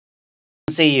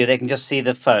see you. They can just see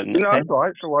the phone. No, Okay? it's all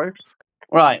right. It's all right.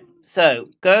 Right. So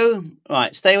go.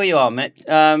 Right. Stay where you are, Mick.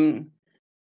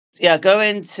 Yeah. Go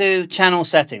into channel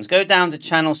settings. Go down to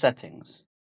channel settings.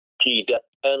 Key down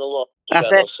analog That's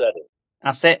channel it. settings.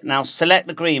 That's it. Now select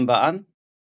the green button.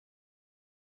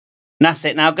 That's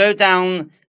it. Now go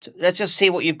down. Let's just see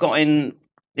what you've got in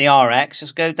the RX.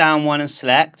 Just go down one and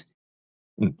select.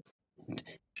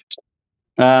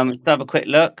 Let's have a quick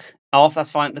look. Off.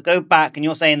 That's fine. Go back, and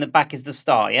you're saying the back is the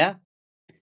star, yeah?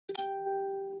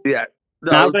 Yeah.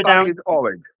 No, Now the go back down. is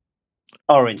orange.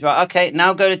 Orange. Right. Okay.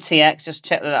 Now go to TX. Just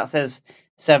check that says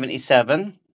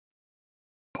 77.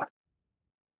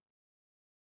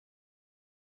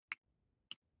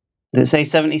 Does it say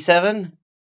 77?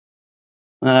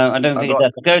 I don't think it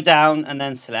does. Go down and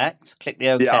then select. Click the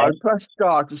OK. Yeah, I press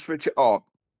start to switch it on.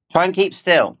 Try and keep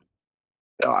still.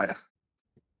 Right.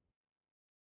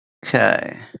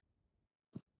 Okay.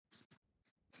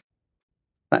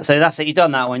 So that's it. You've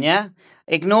done that one, yeah?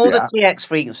 Ignore the TX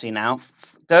frequency now.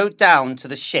 Go down to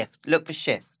the shift. Look for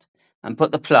shift and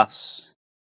put the plus.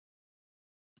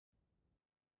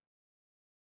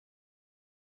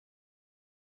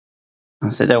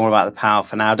 So don't worry about the power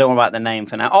for now. Don't worry about the name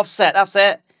for now. Offset. That's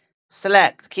it.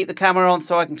 Select. Keep the camera on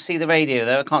so I can see the radio,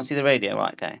 though. I can't see the radio.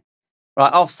 Right, okay.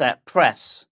 Right, offset.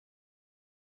 Press.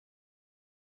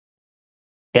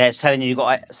 Yeah, it's telling you you've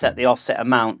got to set the offset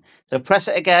amount. So press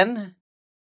it again.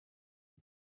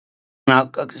 Now,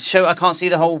 show. I can't see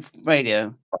the whole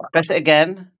radio. Press it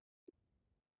again.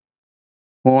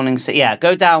 Warning. Yeah,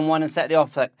 go down one and set the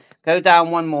offset. Go down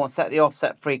one more, set the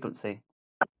offset frequency.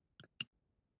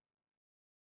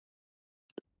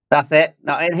 That's it.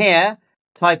 Now in here,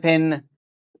 type in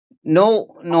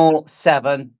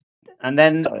 007 and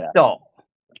then dot.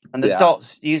 And the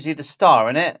dot's usually the star,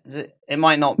 isn't it? It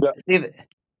might not. Yeah.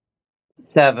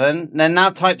 7. Then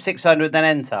now type 600, then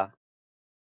enter.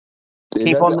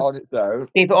 Keep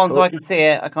it on so I can see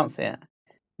it. I can't see it.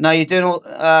 No, you're doing all.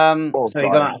 So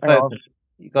you got out of focus.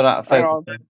 You got out of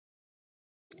focus.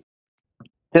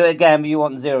 Do it again, but you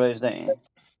want zeros, don't you?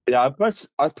 Yeah,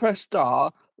 I press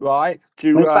star, right,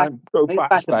 to go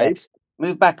backspace.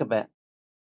 Move back a bit.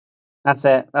 That's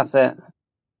it. That's it.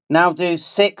 Now do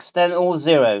 6, then all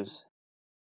zeros.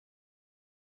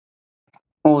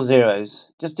 All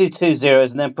zeros. Just do 2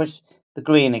 zeros and then push the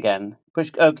green again.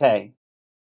 Push OK.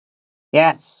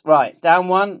 Yes. Right. Down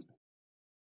 1.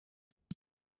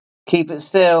 Keep it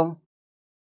still.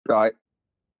 Right.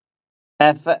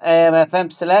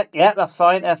 FM select. Yeah, that's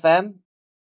fine. FM.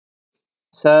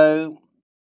 So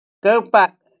go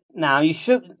back now. You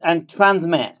should and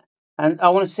transmit. And I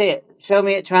want to see it. Show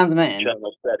me it transmitting.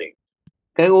 Channel setting.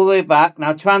 Go all the way back.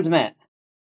 Now transmit.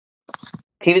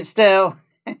 Keep it still.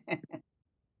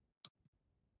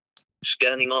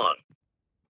 Scanning on.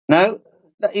 No,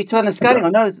 you turn the scanning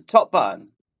on. No, it's the top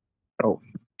button. Oh.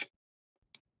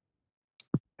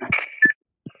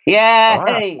 Yeah,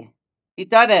 hey, you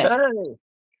done it. Hey.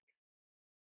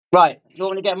 Right, do you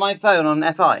want me to get my phone on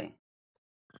FI?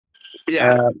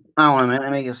 Yeah. Hang on a minute,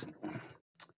 let me just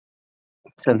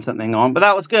turn something on. But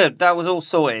that was good. That was all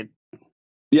sorted.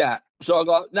 Yeah. So I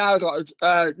got to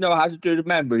know how to do the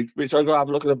memory, which I got to have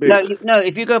a look at the book. No,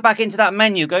 if you go back into that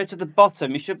menu, go to the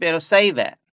bottom. You should be able to save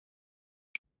it.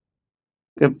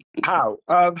 Good. How?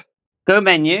 Go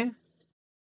menu.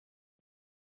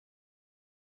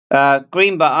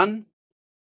 Green button.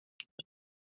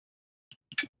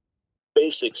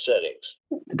 Basic settings.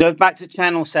 Go back to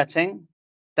channel setting.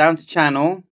 Down to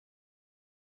channel.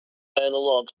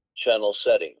 Analog channel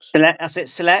settings. Select. That's it.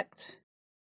 Select.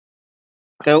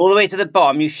 Go all the way to the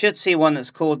bottom. You should see one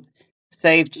that's called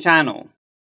Save Channel.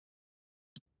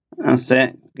 That's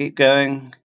it. Keep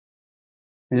going.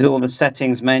 These are all the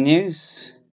settings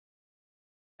menus.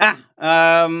 Channel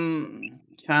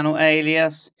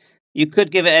alias. You could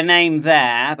give it a name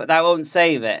there, but that won't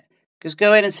save it. Just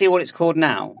go in and see what it's called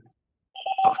now.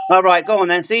 All right, go on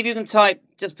then. See if you can type.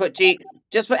 Just put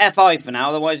FI for now.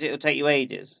 Otherwise, it'll take you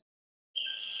ages.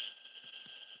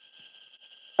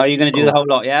 Are you going to do the whole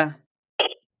lot? Yeah.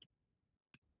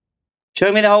 Show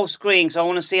me the whole screen, so I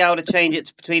want to see how to change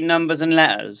it between numbers and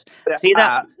letters. See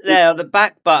that there? The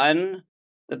back button,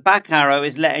 the back arrow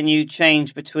is letting you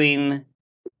change between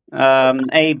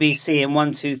A, B, C, and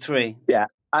 1, 2, 3. Yeah,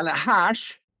 and a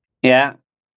hash. Yeah.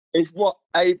 Is what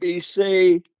A, B,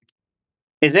 C.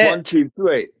 Is it 1, 2,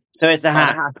 3? So it's the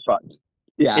hash. Hash button.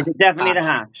 Yeah. Is it definitely the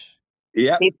hash?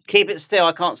 Yeah. Keep it still.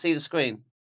 I can't see the screen.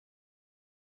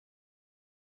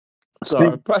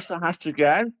 So press the hash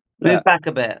again. Move back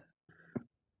a bit.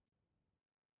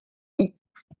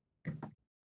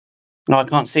 No, I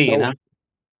can't see you now.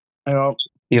 Hang on.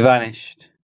 You vanished.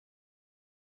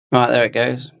 Right, there it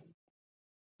goes.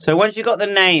 So once you've got the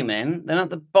name in, then at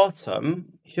the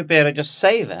bottom, you should be able to just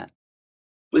save it.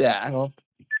 Yeah, hang on.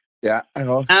 Yeah, hang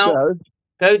on. Now, So,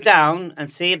 go down and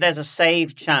see if there's a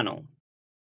save channel.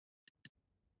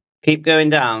 Keep going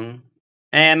down.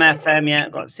 AM, FM, yeah,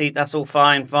 got to see, that's all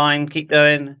fine, fine. Keep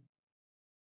going.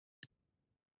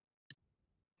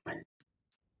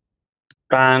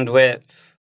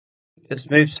 Bandwidth.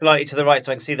 Just move slightly to the right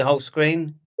so I can see the whole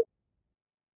screen.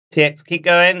 TX, keep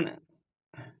going.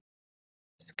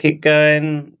 Just keep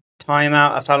going.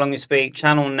 Timeout, that's how long you speak.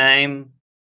 Channel name.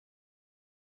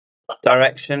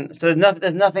 Direction. So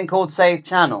there's nothing called save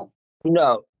channel.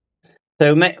 no.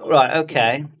 So right,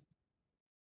 okay.